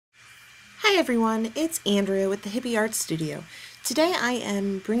Hi everyone, it's Andrea with the Hippie Art Studio. Today I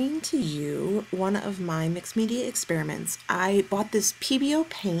am bringing to you one of my mixed media experiments. I bought this Pebeo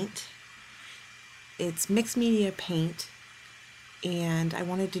paint. It's mixed media paint and I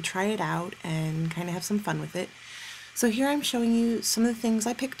wanted to try it out and kind of have some fun with it. So here I'm showing you some of the things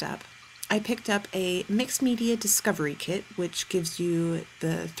I picked up. I picked up a mixed media discovery kit, which gives you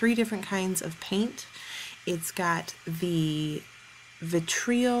the 3 different kinds of paint. It's got the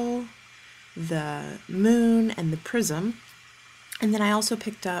Vitrail, the Moon, and the Prism. And then I also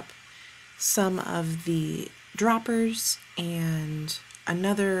picked up some of the droppers and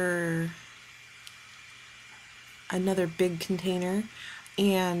another big container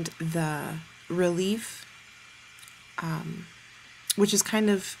and the relief, which is kind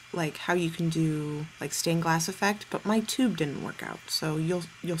of like how you can do like stained glass effect, but my tube didn't work out, so you'll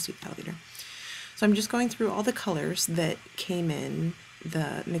see that later. So I'm just going through all the colors that came in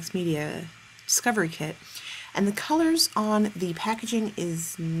the mixed media discovery kit, and the colors on the packaging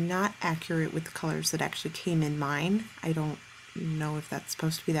is not accurate with the colors that actually came in mine. I don't know if that's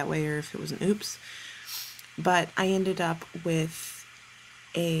supposed to be that way or if it was an oops, but I ended up with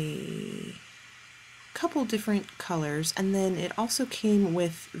a couple different colors, and then it also came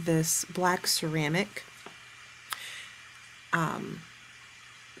with this black ceramic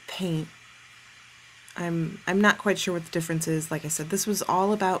paint. I'm not quite sure what the difference is. Like I said, this was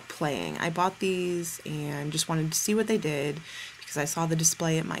all about playing. I bought these and just wanted to see what they did because I saw the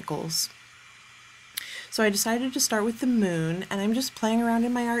display at Michael's. So I decided to start with the moon, and I'm just playing around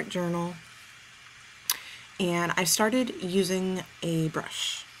in my art journal. And I started using a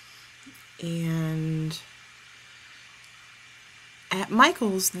brush. And at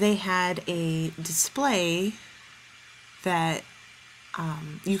Michael's, they had a display that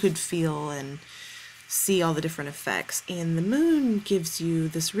you could feel and see all the different effects, and the moon gives you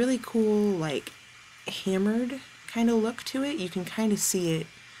this really cool like hammered kind of look to it. You can kind of see it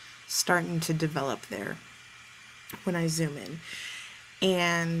starting to develop there when I zoom in,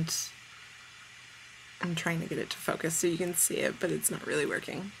 and I'm trying to get it to focus so you can see it, but it's not really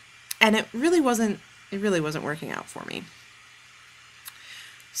working, and it really wasn't working out for me.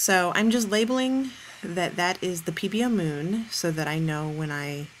 So I'm just labeling that is the Pebeo moon so that I know when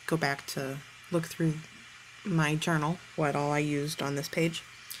I go back to look through my journal what all I used on this page.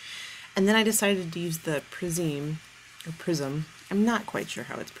 And then I decided to use the prism, or prism. I'm not quite sure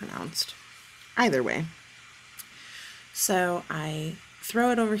how it's pronounced. Either way. So I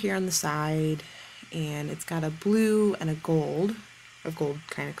throw it over here on the side, and it's got a blue and a gold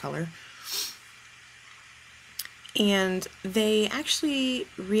kind of color. And they actually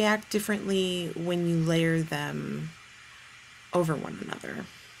react differently when you layer them over one another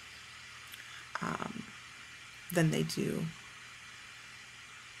than they do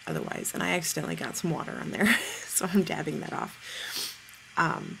otherwise. And I accidentally got some water on there, so I'm dabbing that off.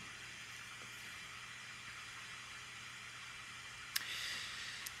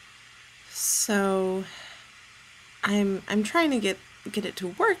 So I'm trying to get it to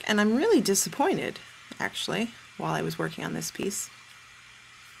work, and I'm really disappointed actually while I was working on this piece.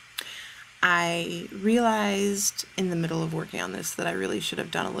 I realized in the middle of working on this that I really should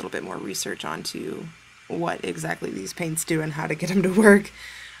have done a little bit more research onto what exactly these paints do and how to get them to work.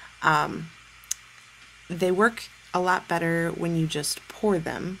 They work a lot better when you just pour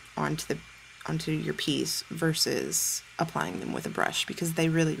them onto your piece versus applying them with a brush, because they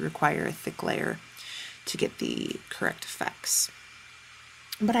really require a thick layer to get the correct effects.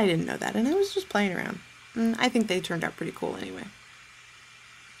 But I didn't know that, and I was just playing around. And I think they turned out pretty cool anyway.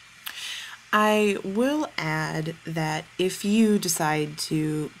 I will add that if you decide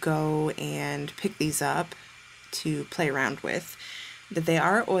to go and pick these up to play around with, that they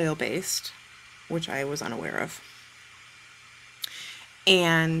are oil-based, which I was unaware of.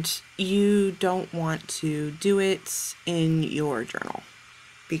 And you don't want to do it in your journal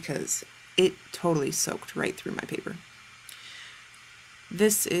because it totally soaked right through my paper.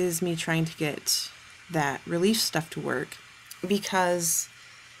 This is me trying to get that relief stuff to work, because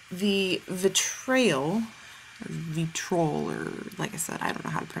the Vitrail, or like I said, I don't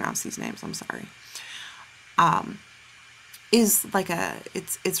know how to pronounce these names, I'm sorry, is like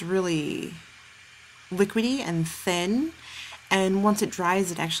it's really liquidy and thin, and once it dries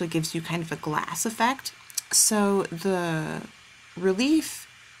it actually gives you kind of a glass effect. So the relief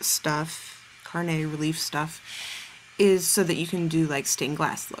stuff, Carnet relief stuff, is so that you can do like stained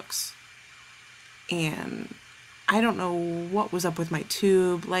glass looks. And I don't know what was up with my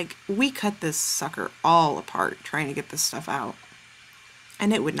tube. Like, we cut this sucker all apart trying to get this stuff out,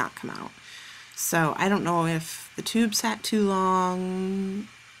 and it would not come out. So I don't know if the tube sat too long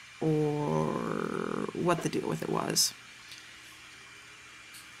or what the deal with it was.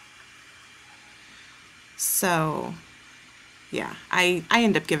 So yeah, I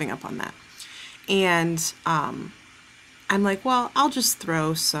end up giving up on that. And I'm like, well, I'll just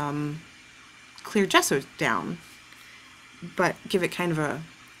throw some clear gesso down, but give it kind of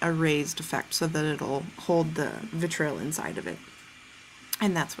a raised effect so that it'll hold the vitriol inside of it.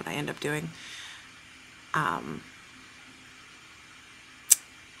 And that's what I end up doing.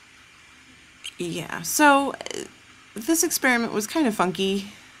 Yeah, so this experiment was kind of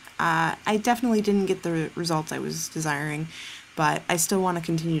funky. I definitely didn't get the results I was desiring, but I still want to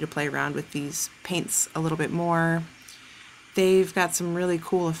continue to play around with these paints a little bit more. They've got some really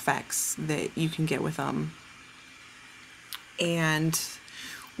cool effects that you can get with them. And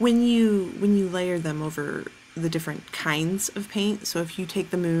when you layer them over the different kinds of paint, so if you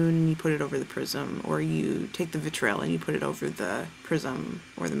take the moon and you put it over the prism, or you take the vitriol and you put it over the prism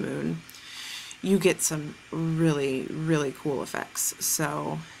or the moon, you get some really, really cool effects.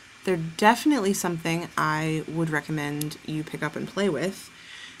 So they're definitely something I would recommend you pick up and play with.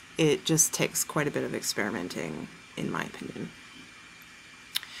 It just takes quite a bit of experimenting, in my opinion.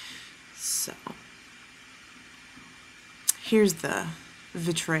 So here's the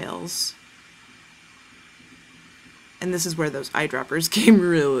vitrails. And this is where those eyedroppers came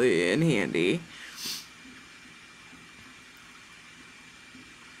really in handy.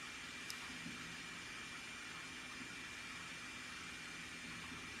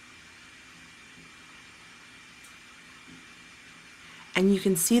 And you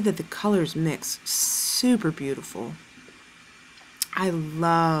can see that the colors mix super beautiful. I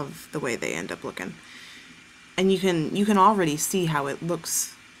love the way they end up looking. And you can already see how it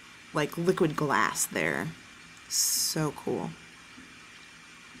looks like liquid glass there. So cool.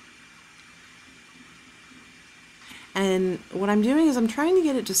 And what I'm doing is I'm trying to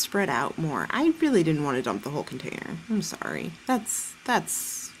get it to spread out more. I really didn't want to dump the whole container. I'm sorry.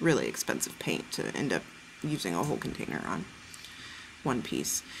 That's really expensive paint to end up using a whole container on one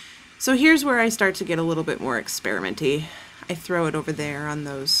piece. So here's where I start to get a little bit more experimenty. I throw it over there on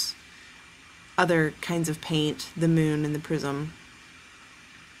those other kinds of paint, the moon and the prism.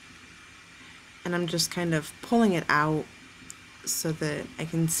 And I'm just kind of pulling it out so that I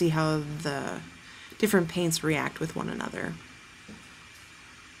can see how the different paints react with one another.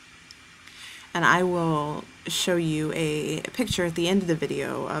 And I will show you a picture at the end of the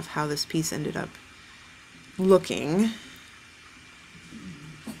video of how this piece ended up looking.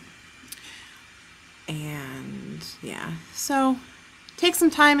 And yeah, so take some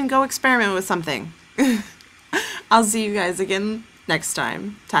time and go experiment with something. I'll see you guys again next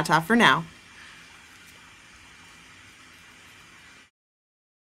time. Ta-ta for now.